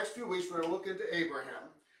next few weeks, we're going to look into Abraham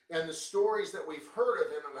and the stories that we've heard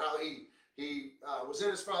of him and how he was in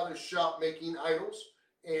his father's shop making idols,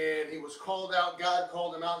 and he was called out. God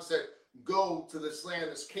called him out and said, go to this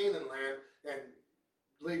land, this Canaan land, and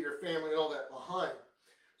leave your family and all that behind.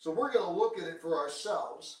 So we're going to look at it for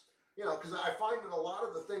ourselves, you know, because I find that a lot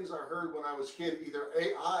of the things I heard when I was a kid, either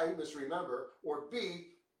A, I misremember, or B,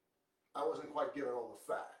 I wasn't quite given all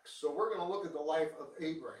the facts. So we're going to look at the life of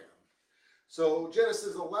Abraham. So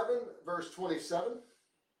Genesis 11, verse 27.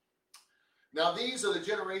 Now these are the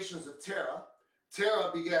generations of Terah.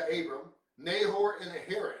 Terah begat Abram, Nahor, and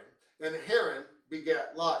Haran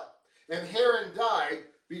begat Lot. And Haran died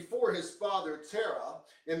before his father Terah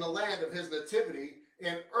in the land of his nativity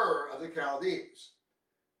in Ur of the Chaldees.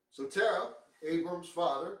 So Terah, Abram's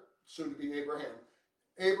father, soon to be Abraham,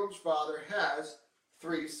 Abram's father has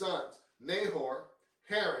 3 sons, Nahor,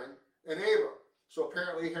 Haran, and Abram. So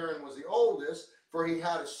apparently Haran was the oldest, for he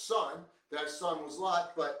had a son. That son was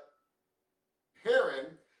Lot, but Haran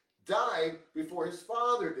died before his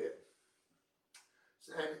father did.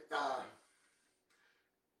 And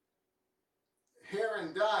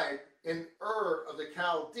Haran died in Ur of the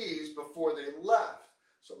Chaldees before they left.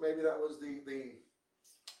 So maybe that was the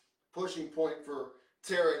pushing point for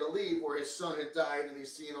Terah to leave, where his son had died and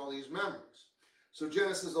he's seeing all these memories. So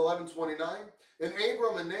Genesis 11:29, and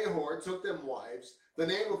Abram and Nahor took them wives. The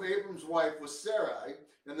name of Abram's wife was Sarai,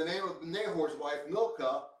 and the name of Nahor's wife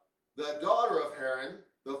Milcah, the daughter of Haran,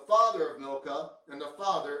 the father of Milcah, and the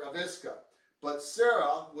father of Iscah. But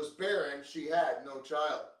Sarah was barren, she had no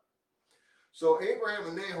child. So Abraham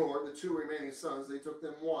and Nahor, the 2 remaining sons, they took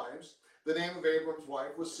them wives. The name of Abram's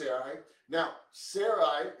wife was Sarai. Now,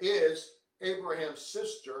 Sarai is Abraham's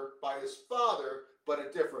sister by his father, but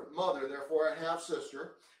a different mother, therefore a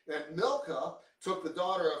half-sister. And Milcah took the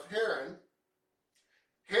daughter of Haran.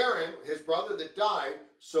 Haran, his brother that died,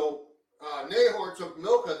 so Nahor took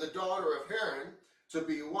Milcah, the daughter of Haran, to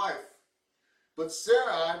be wife. But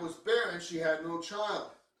Sarai was barren, she had no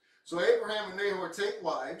child. So Abraham and Nahor take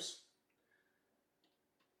wives.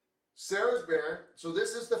 Sarah's barren, so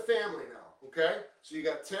this is the family now, okay? So you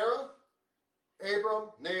got Terah, Abram,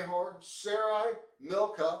 Nahor, Sarai,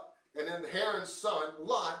 Milcah, and then Haran's son,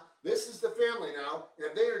 Lot. This is the family now,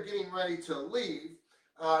 and they are getting ready to leave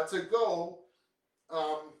to go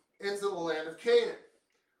into the land of Canaan.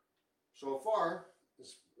 So far,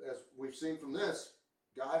 as we've seen from this,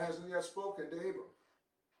 God hasn't yet spoken to Abram.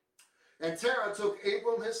 And Terah took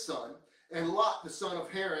Abram his son, and Lot the son of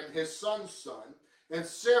Haran his son's son, and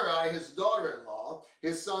Sarai his daughter-in-law,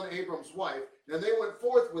 his son Abram's wife, and they went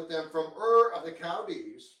forth with them from Ur of the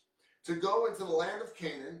Chaldees to go into the land of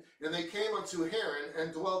Canaan, and they came unto Haran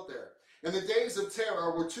and dwelt there. And the days of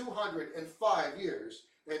Terah were 205 years,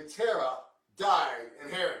 and Terah died in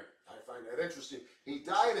Haran. I find that interesting. He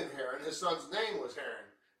died in Haran. His son's name was Haran.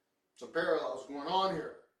 Some parallels going on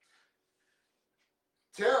here.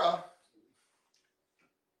 Terah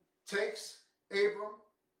takes Abram,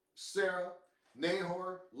 Sarah,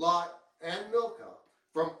 Nahor, Lot, and Milcah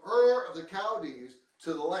from Ur of the Chaldees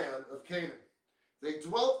to the land of Canaan. They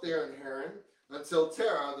dwelt there in Haran until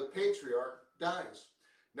Terah the patriarch dies.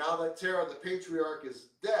 Now that Terah the patriarch is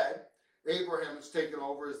dead, Abraham is taken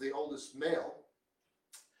over as the oldest male.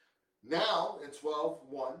 Now, in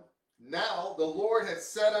 12:1, now the Lord had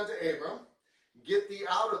said unto Abram, get thee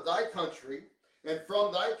out of thy country, and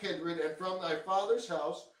from thy kindred, and from thy father's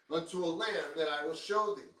house, unto a land that I will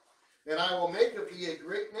show thee. And I will make of thee a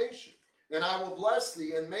great nation, and I will bless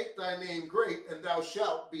thee, and make thy name great, and thou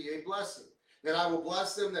shalt be a blessing. And I will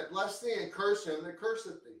bless them that bless thee, and curse him that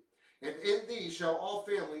curseth thee. And in thee shall all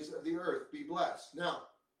families of the earth be blessed. Now,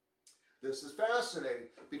 this is fascinating,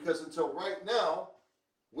 because until right now,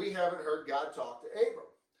 we haven't heard God talk to Abram.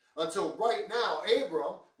 Until right now,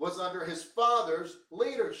 Abram was under his father's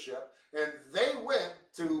leadership, and they went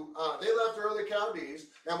to, they left Ur of the Chaldees,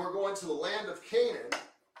 and were going to the land of Canaan,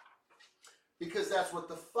 because that's what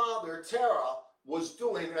the father, Terah, was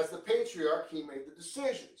doing as the patriarch. He made the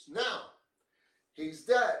decisions. Now, he's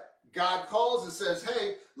dead. God calls and says,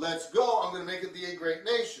 hey, let's go. I'm going to make it thee a great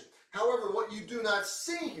nation. However, what you do not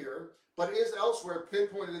see here, but is elsewhere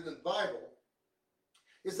pinpointed in the Bible,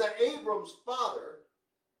 is that Abram's father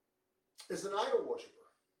is an idol worshiper.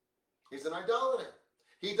 He's an idolater.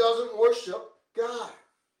 He doesn't worship God.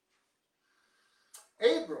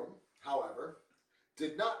 Abram, however,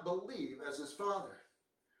 did not believe as his father.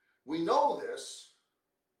 We know this.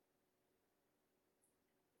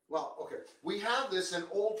 Well, okay. We have this in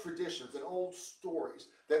old traditions and old stories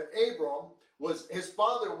that Abram was, his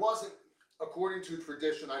father wasn't, according to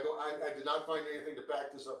tradition, I did not find anything to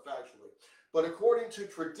back this up factually, but according to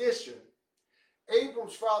tradition,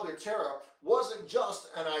 Abram's father Terah wasn't just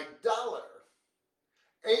an idolater.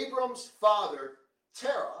 Abram's father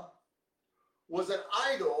Terah was an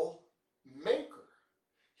idol maker.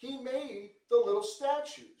 He made the little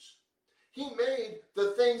statues. He made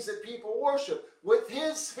the things that people worship. With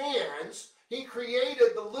his hands, he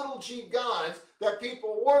created the little g gods that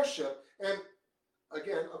people worship. And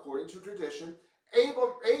again, according to tradition,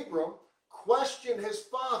 Abram questioned his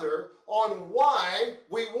father on why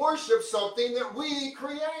we worship something that we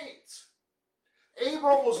create.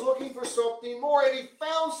 Abram was looking for something more, and he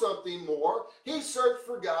found something more. He searched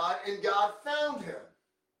for God, and God found him.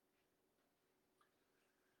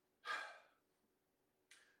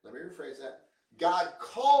 Let me rephrase that. God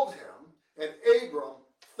called him, and Abram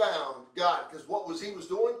found God, because what he was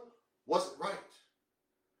doing wasn't right.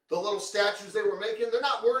 The little statues they were making, they're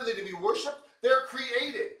not worthy to be worshipped. They're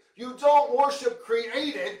created. You don't worship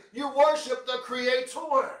created, you worship the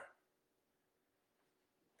Creator.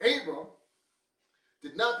 Abram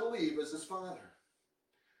did not believe as his father.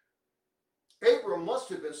 Abram must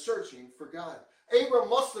have been searching for God. Abram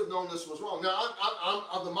must have known this was wrong. Now, I'm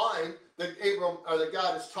of the mind that that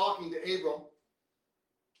God is talking to Abram,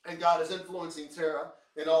 and God is influencing Terah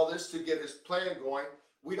and all this to get his plan going.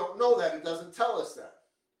 We don't know that. It doesn't tell us that.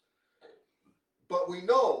 But we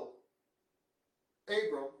know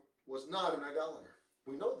Abram was not an idolater.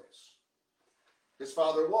 We know this. His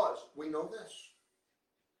father was. We know this.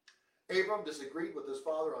 Abram disagreed with his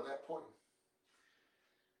father on that point.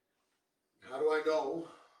 How do I know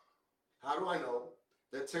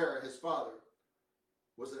that Terah, his father,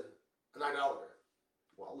 was an idolater?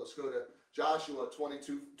 Well, let's go to Joshua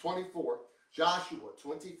 24. Joshua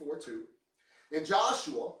 24:2. And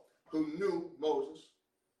Joshua, who knew Moses,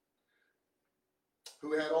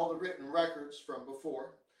 who had all the written records from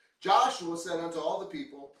before, Joshua said unto all the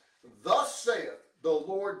people, Thus saith the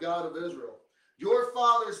Lord God of Israel, Your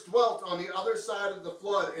fathers dwelt on the other side of the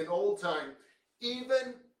flood in old time,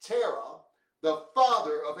 even Terah, the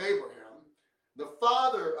father of Abraham, the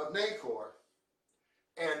father of Nahor,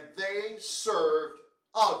 and they served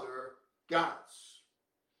other gods.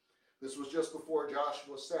 This was just before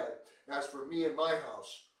Joshua said, As for me and my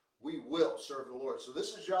house, we will serve the Lord. So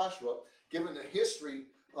this is Joshua giving the history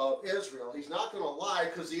of Israel. He's not going to lie,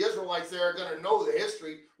 because the Israelites there are going to know the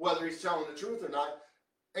history, whether he's telling the truth or not.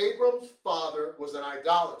 Abram's father was an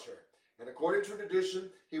idolater. And according to tradition,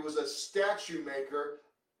 he was a statue maker,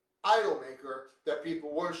 idol maker that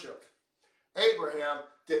people worshiped. Abraham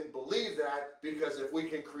didn't believe that, because if we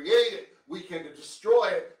can create it, we can destroy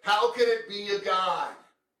it. How can it be a god?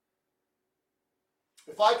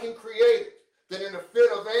 If I can create it, then in a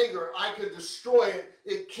fit of anger, I can destroy it.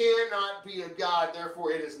 It cannot be a god.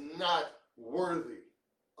 Therefore, it is not worthy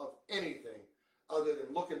of anything other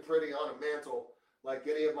than looking pretty on a mantle like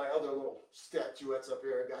any of my other little statuettes up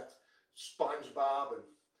here. I got SpongeBob and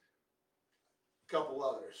a couple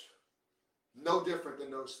others. No different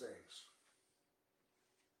than those things.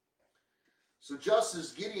 So just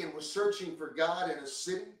as Gideon was searching for God in a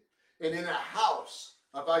city and in a house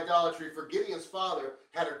of idolatry, for Gideon's father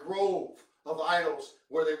had a grove of idols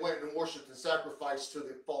where they went and worshipped and sacrificed to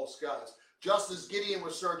the false gods. Just as Gideon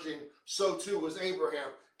was searching, so too was Abraham.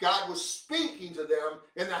 God was speaking to them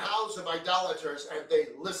in the house of idolaters, and they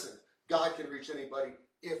listened. God can reach anybody.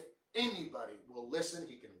 If anybody will listen,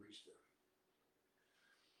 he can reach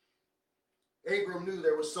them. Abram knew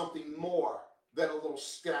there was something more than a little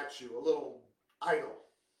statue, a little idol.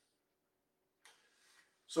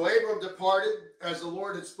 So Abram departed as the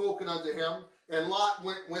Lord had spoken unto him, and Lot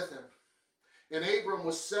went with him. And Abram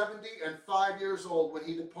was 75 years old when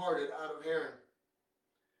he departed out of Haran.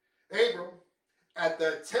 Abram, at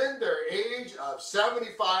the tender age of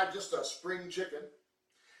 75, just a spring chicken,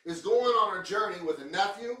 is going on a journey with a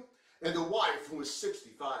nephew and a wife who is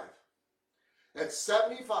 65. At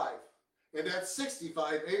 75 and at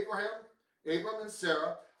 65, Abram and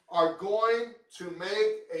Sarah are going to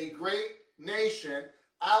make a great nation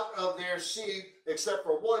out of their seed, except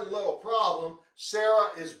for one little problem. Sarah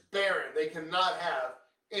is barren. They cannot have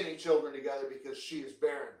any children together because she is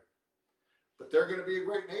barren. But they're going to be a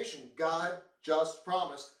great nation. God just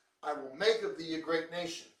promised, I will make of thee a great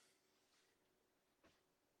nation.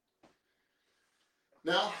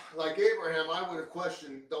 Now, like Abraham, I would have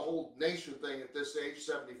questioned the whole nation thing at this age,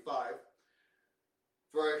 75.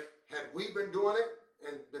 For had we been doing it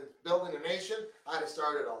and been building a nation, I'd have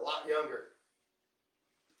started a lot younger.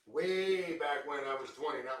 Way back when I was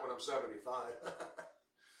 20, not when I'm 75.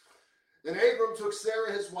 Then Abram took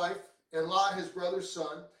Sarah his wife, and Lot his brother's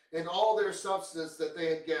son, and all their substance that they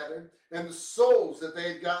had gathered, and the souls that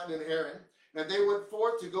they had gotten in Haran, and they went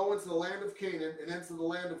forth to go into the land of Canaan, and into the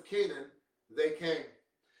land of Canaan they came.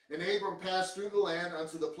 And Abram passed through the land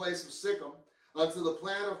unto the place of Sichem, unto the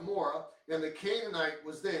plain of Morah, and the Canaanite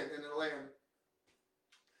was then in the land.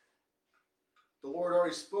 The Lord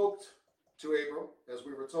already spoke to Abram, as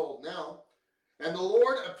we were told now. And the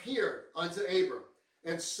Lord appeared unto Abram,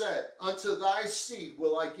 and said, Unto thy seed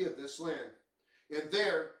will I give this land. And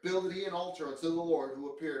there builded he an altar unto the Lord who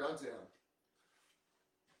appeared unto him.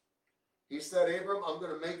 He said, Abram, I'm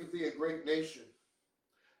going to make of thee a great nation.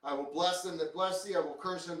 I will bless them that bless thee. I will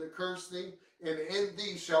curse them that curse thee. And in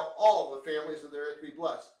thee shall all the families of the earth be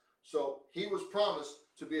blessed. So he was promised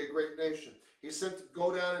to be a great nation. He's sent to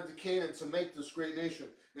go down into Canaan to make this great nation.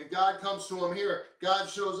 And God comes to him here. God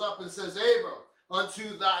shows up and says, Abram,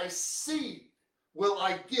 unto thy seed will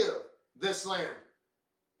I give this land.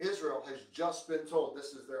 Israel has just been told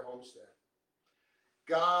this is their homestead.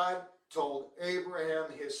 God told Abraham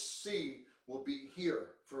his seed will be here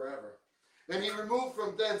forever. And he removed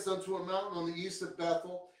from thence unto a mountain on the east of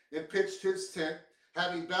Bethel, and pitched his tent,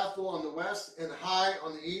 having Bethel on the west and Hai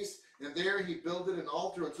on the east. And there he builded an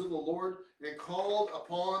altar unto the Lord, and called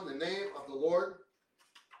upon the name of the Lord.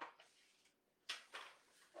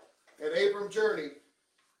 And Abram journeyed,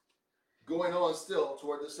 going on still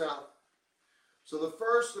toward the south. So the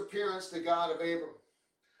first appearance to God of Abram,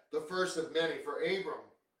 the first of many for Abram,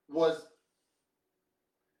 was,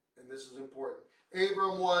 and this is important,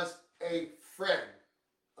 Abram was a friend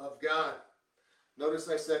of God. Notice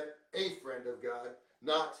I said a friend of God,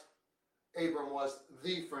 not Abram was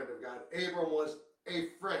the friend of God. Abram was a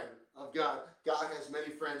friend of God. God has many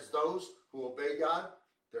friends. Those who obey God,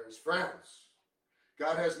 they're his friends.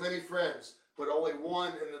 God has many friends, but only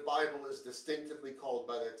one in the Bible is distinctively called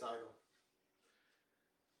by that title.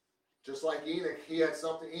 Just like Enoch,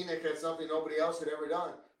 Enoch had something nobody else had ever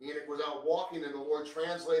done. Enoch was out walking, and the Lord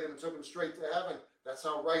translated him and took him straight to heaven. That's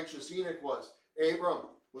how righteous Enoch was. Abram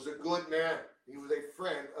was a good man. He was a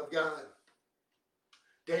friend of God.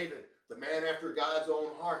 David, the man after God's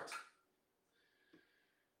own heart.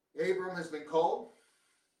 Abram has been called.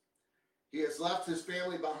 He has left his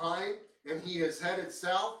family behind, and he is headed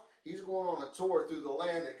south. He's going on a tour through the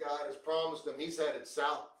land that God has promised him. He's headed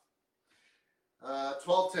south.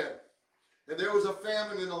 12:10. And there was a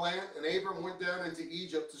famine in the land, and Abram went down into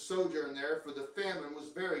Egypt to sojourn there, for the famine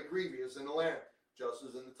was very grievous in the land. Just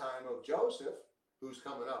as in the time of Joseph, who's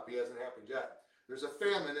coming up. He hasn't happened yet. There's a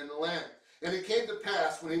famine in the land. And it came to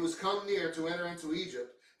pass, when he was come near to enter into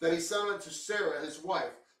Egypt, that he said unto Sarah his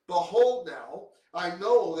wife, Behold now, I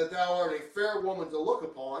know that thou art a fair woman to look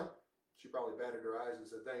upon. She probably batted her eyes and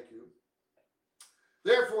said, Thank you.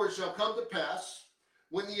 Therefore it shall come to pass,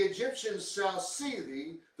 when the Egyptians shall see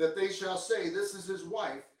thee, that they shall say, This is his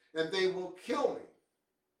wife, and they will kill me.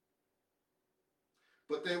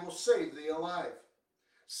 But they will save thee alive.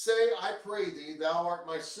 Say, I pray thee, thou art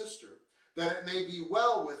my sister, that it may be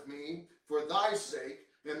well with me for thy sake,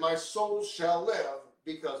 and my soul shall live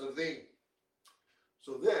because of thee.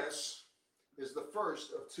 So this is the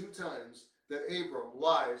first of two times that Abram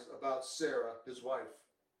lies about Sarah, his wife.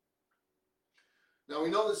 Now we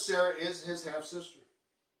know that Sarah is his half-sister,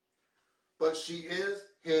 but she is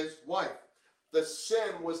his wife. The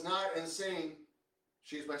sin was not in saying,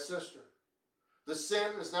 she's my sister. The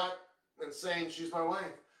sin is not in saying, she's my wife.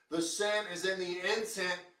 The sin is in the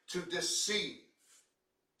intent to deceive.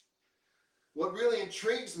 What really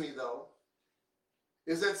intrigues me, though,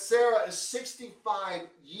 is that Sarah is 65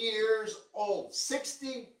 years old.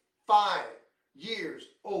 65 years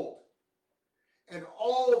old. And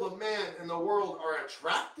all the men in the world are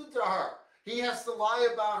attracted to her. He has to lie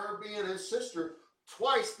about her being his sister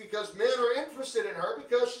twice because men are interested in her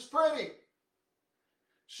because she's pretty.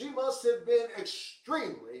 She must have been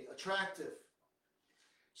extremely attractive.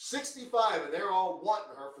 65, and they're all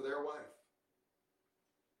wanting her for their wife.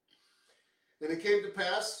 And it came to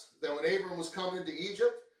pass that when Abram was come into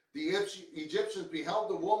Egypt, the Egyptians beheld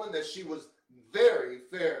the woman, that she was very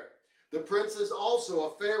fair. The princes also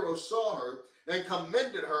of Pharaoh saw her and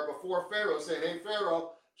commended her before Pharaoh, saying, Hey,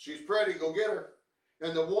 Pharaoh, she's pretty, go get her.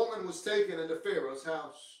 And the woman was taken into Pharaoh's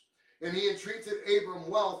house. And he entreated Abram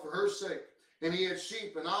well for her sake. And he had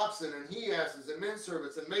sheep and oxen and he-asses and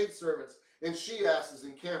men-servants and maidservants and she-asses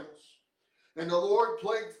and camels. And the Lord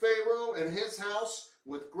plagued Pharaoh and his house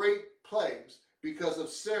with great plagues because of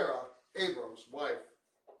Sarah, Abram's wife.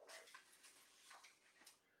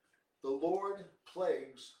 The Lord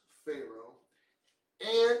plagues Pharaoh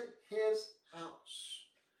and his house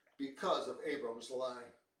because of Abram's lie.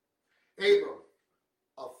 Abram,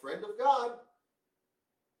 a friend of God,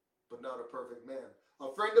 but not a perfect man.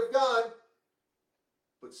 A friend of God,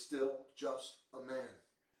 but still just a man.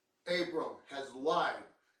 Abram has lied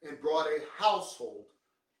and brought a household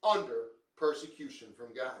under persecution from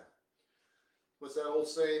God. What's that old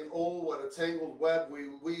saying? Oh, what a tangled web we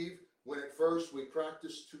weave when at first we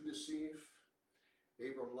practice to deceive.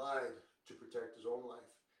 Abram lied to protect his own life,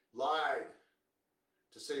 lied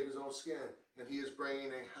to save his own skin, and he is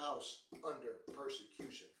bringing a house under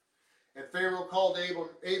persecution. And Pharaoh called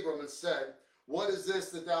Abram and said, what is this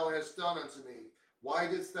that thou hast done unto me? Why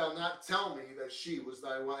didst thou not tell me that she was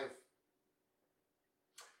thy wife?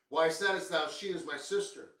 Why saidst thou, she is my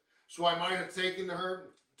sister? So I might have taken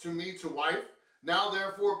her to me to wife. Now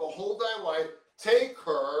therefore, behold thy wife, take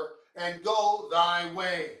her and go thy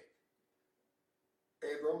way.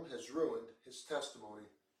 Abram has ruined his testimony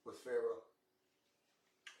with Pharaoh.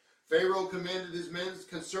 Pharaoh commanded his men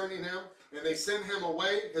concerning him, and they sent him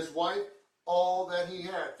away, his wife, all that he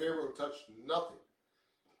had. Pharaoh touched nothing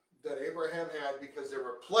that Abraham had because there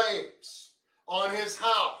were plagues on his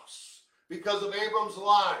house because of Abram's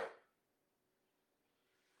lie.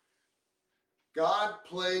 God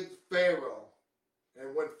plagued Pharaoh.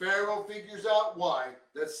 And when Pharaoh figures out why,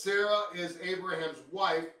 that Sarah is Abraham's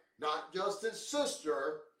wife, not just his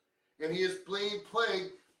sister, and he is being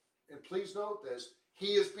plagued, and please note this,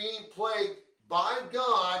 he is being plagued by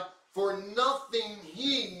God for nothing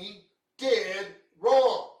he did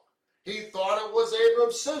wrong. He thought it was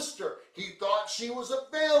Abram's sister. He thought she was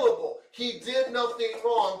available. He did nothing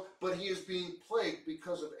wrong, but he is being plagued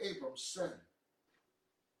because of Abram's sin.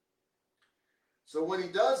 So when he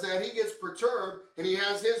does that, he gets perturbed, and he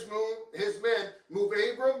has his men move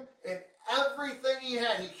Abram and everything he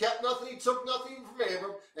had. He kept nothing, he took nothing from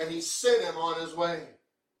Abram, and he sent him on his way.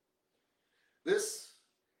 This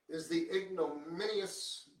is the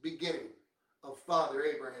ignominious beginning of Father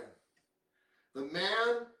Abraham. The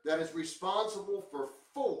man that is responsible for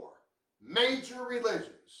 4 major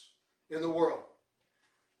religions in the world: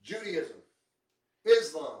 Judaism,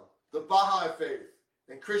 Islam, the Baha'i faith,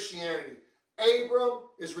 and Christianity. Abram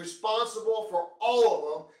is responsible for all of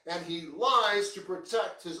them, and he lies to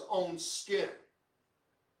protect his own skin.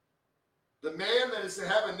 The man that is to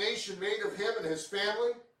have a nation made of him and his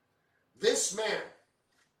family, this man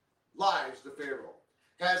lies to Pharaoh.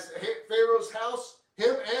 Has Pharaoh's house,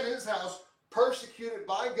 him and his house, persecuted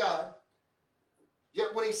by God.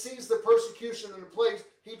 Yet when he sees the persecution in the place,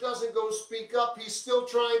 he doesn't go speak up. He's still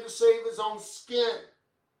trying to save his own skin.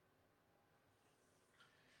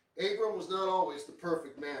 Abram was not always the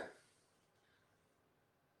perfect man.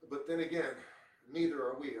 But then again, neither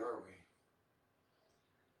are we, are we?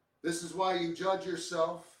 This is why you judge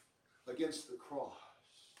yourself against the cross.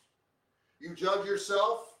 You judge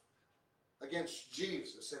yourself against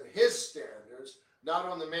Jesus and his standards, not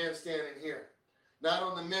on the man standing here, not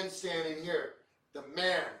on the men standing here. The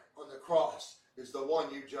man on the cross is the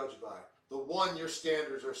one you judge by, the one your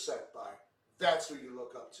standards are set by. That's who you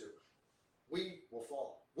look up to. We will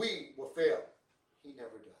fall. We will fail. He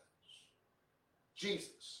never does.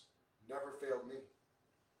 Jesus never failed me.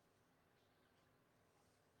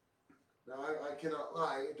 Now, I cannot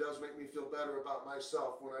lie. It does make me feel better about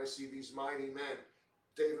myself when I see these mighty men.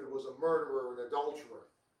 David was a murderer and adulterer.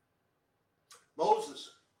 Moses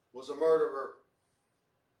was a murderer.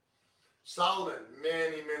 Solomon,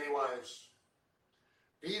 many, many wives.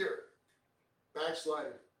 Peter,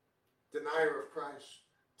 backslider, denier of Christ.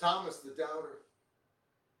 Thomas, the doubter.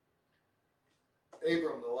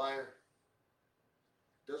 Abram, the liar.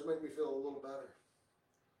 It does make me feel a little better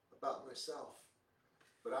about myself.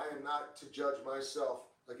 But I am not to judge myself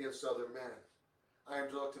against other men. I am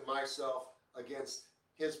to look to myself against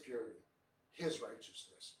his purity, his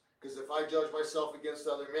righteousness. Because if I judge myself against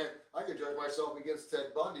other men, I can judge myself against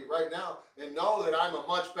Ted Bundy right now and know that I'm a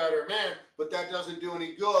much better man, but that doesn't do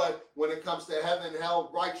any good when it comes to heaven,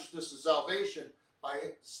 hell, righteousness, and salvation.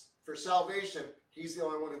 For salvation, he's the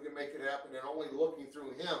only one who can make it happen, and only looking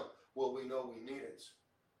through him will we know we need it.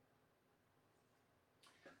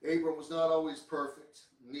 Abram was not always perfect,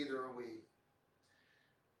 neither are we.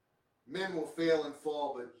 Men will fail and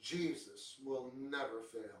fall, but Jesus will never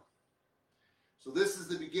fail. So this is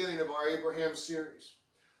the beginning of our Abraham series.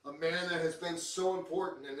 A man that has been so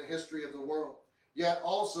important in the history of the world, yet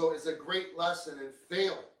also is a great lesson in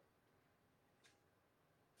failing.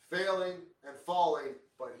 Failing and falling,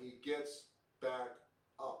 but he gets back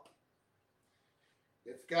up.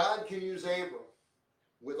 If God can use Abram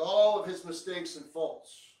with all of his mistakes and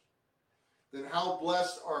faults, then how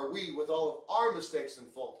blessed are we with all of our mistakes and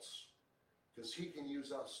faults? Because he can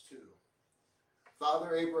use us too.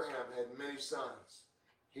 Father Abraham had many sons.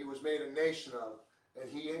 He was made a nation of,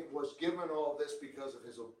 and he was given all this because of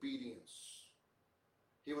his obedience.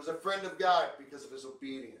 He was a friend of God because of his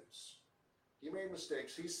obedience. He made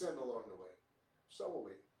mistakes. He sinned along the way. So will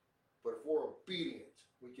we. But if we're obedient,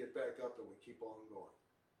 we get back up and we keep on going.